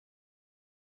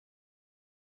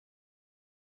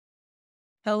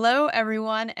Hello,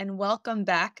 everyone, and welcome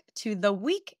back to the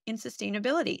Week in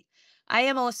Sustainability. I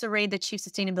am Alyssa Raid, the Chief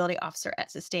Sustainability Officer at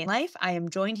Sustain.Life. I am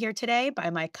joined here today by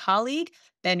my colleague,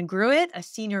 Ben Gruitt, a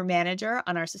Senior Manager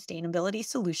on our Sustainability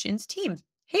Solutions team.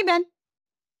 Hey, Ben.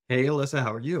 Hey, Alyssa,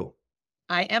 how are you?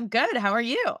 I am good. How are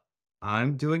you?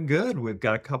 I'm doing good. We've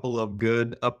got a couple of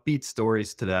good upbeat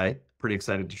stories today. Pretty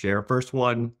excited to share. First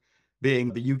one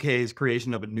being the UK's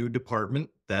creation of a new department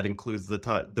that includes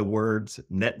the words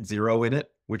net zero in it,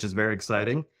 which is very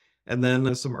exciting. And then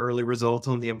there's some early results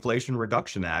on the Inflation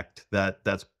Reduction Act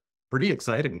that's pretty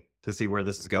exciting to see where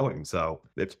this is going. So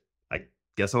I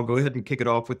guess I'll go ahead and kick it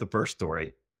off with the first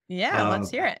story. Yeah, let's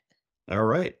Um, hear it. all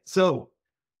right. So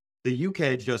the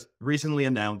UK just recently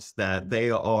announced that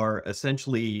they are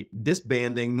essentially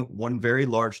disbanding one very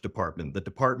large department, the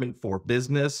Department for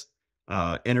Business,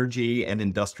 Energy, and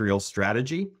Industrial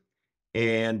Strategy,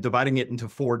 and dividing it into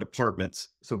four departments.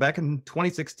 So back in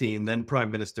 2016, then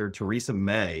Prime Minister Theresa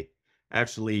May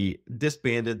actually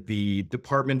disbanded the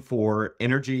Department for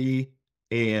Energy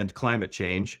and Climate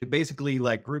Change. It basically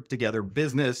like grouped together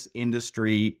business,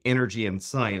 industry, energy, and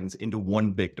science into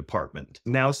one big department.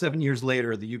 Now, 7 years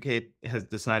later, the UK has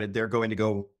decided they're going to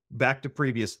go back to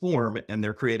previous form and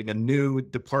they're creating a new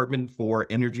Department for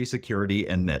Energy Security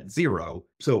and Net Zero.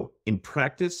 So in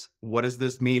practice, what does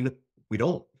this mean? We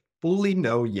don't fully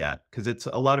know yet because it's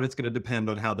a lot of it's going to depend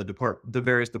on how the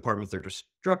various departments are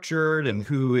structured and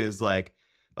who is like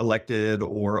elected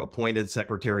or appointed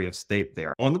Secretary of State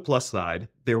there. On the plus side,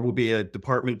 there will be a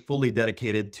department fully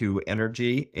dedicated to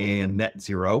energy and net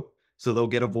zero. So they'll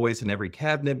get a voice in every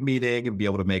cabinet meeting and be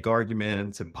able to make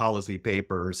arguments and policy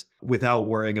papers without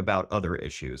worrying about other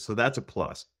issues. So that's a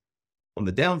plus. On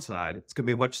the downside, it's going to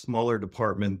be a much smaller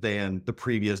department than the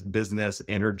previous business,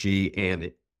 energy,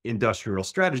 and industrial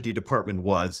strategy department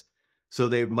was. So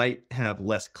they might have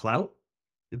less clout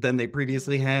than they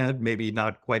previously had, maybe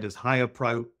not quite as high a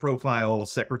profile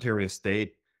Secretary of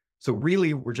State. So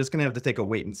really, we're just going to have to take a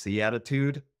wait and see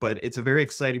attitude. But it's a very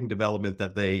exciting development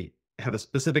that they have a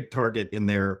specific target in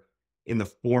the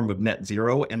form of net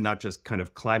zero and not just kind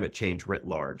of climate change writ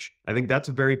large. I think that's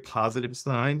a very positive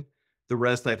sign. The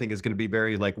rest, I think, is going to be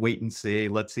very like wait and see.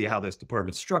 Let's see how this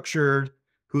department's structured,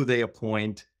 who they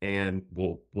appoint, and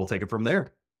we'll take it from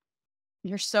there.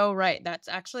 You're so right. That's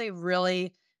actually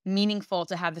really meaningful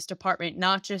to have this department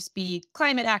not just be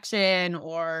climate action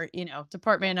or,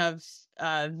 department of,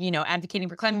 advocating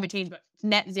for climate change, but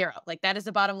net zero. Like that is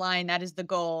the bottom line. That is the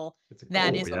goal. It's a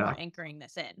That goal, is what we're yeah. anchoring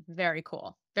this in. Very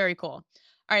cool. Very cool. All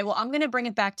right. Well, I'm going to bring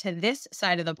it back to this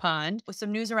side of the pond with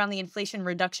some news around the Inflation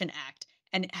Reduction Act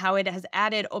and how it has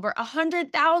added over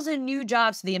 100,000 new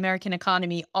jobs to the American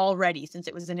economy already since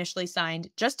it was initially signed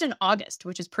just in August,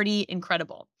 which is pretty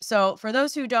incredible. So, for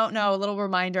those who don't know, a little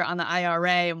reminder on the IRA,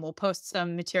 and we'll post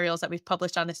some materials that we've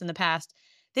published on this in the past.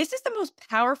 This is the most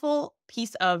powerful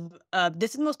this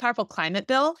is the most powerful climate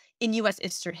bill in US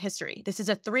history. This is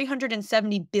a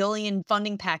 370 billion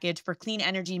funding package for clean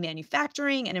energy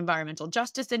manufacturing and environmental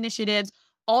justice initiatives,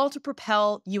 all to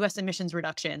propel US emissions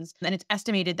reductions. And it's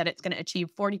estimated that it's going to achieve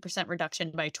 40%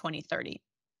 reduction by 2030.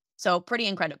 So pretty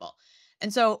incredible.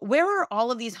 And so where are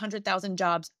all of these 100,000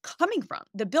 jobs coming from?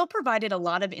 The bill provided a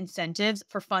lot of incentives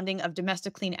for funding of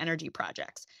domestic clean energy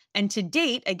projects. And to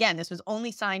date, again, this was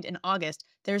only signed in August,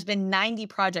 there's been 90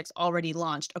 projects already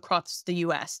launched across the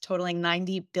US, totaling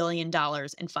 $90 billion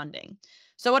in funding.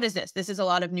 So what is this? This is a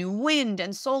lot of new wind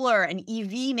and solar and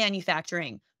EV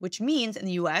manufacturing, which means in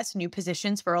the US, new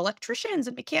positions for electricians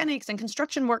and mechanics and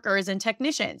construction workers and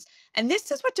technicians. And this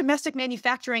is what domestic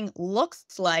manufacturing looks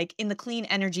like in the clean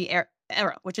energy era,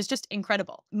 which is just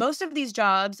incredible. Most of these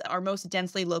jobs are most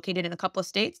densely located in a couple of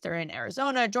states. They're in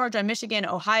Arizona, Georgia, Michigan,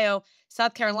 Ohio,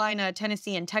 South Carolina,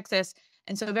 Tennessee, and Texas.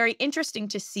 And so, very interesting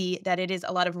to see that it is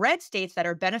a lot of red states that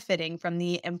are benefiting from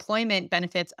the employment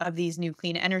benefits of these new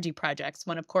clean energy projects.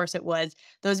 When, of course, it was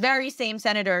those very same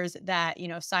senators that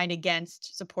signed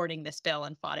against supporting this bill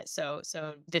and fought it so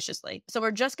viciously. So we're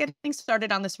just getting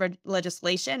started on this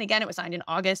legislation. Again, it was signed in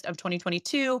August of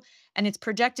 2022, and it's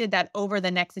projected that over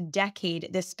the next decade,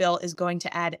 this bill is going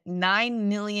to add 9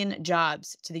 million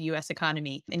jobs to the U.S.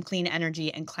 economy in clean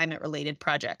energy and climate-related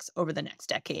projects over the next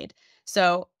decade.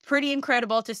 So pretty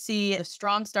incredible to see the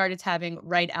strong start it's having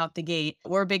right out the gate.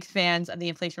 We're big fans of the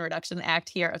Inflation Reduction Act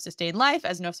here of Sustain.Life,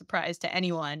 as no surprise to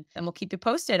anyone. And we'll keep you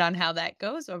posted on how that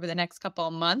goes over the next couple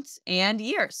of months and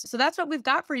years. So that's what we've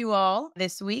got for you all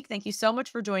this week. Thank you so much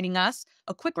for joining us.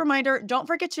 A quick reminder, don't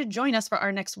forget to join us for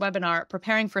our next webinar,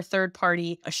 Preparing for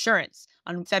Third-Party Assurance,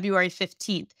 on February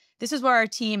 15th. This is where our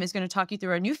team is going to talk you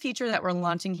through a new feature that we're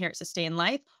launching here at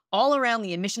Sustain.Life, all around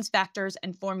the emissions factors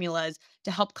and formulas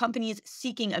to help companies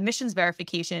seeking emissions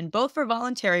verification, both for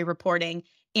voluntary reporting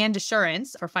and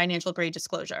assurance for financial grade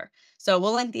disclosure. So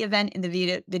we'll link the event in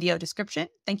the video description.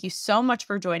 Thank you so much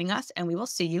for joining us, and we will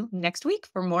see you next week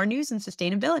for more news and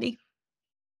sustainability.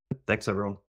 Thanks,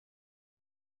 everyone.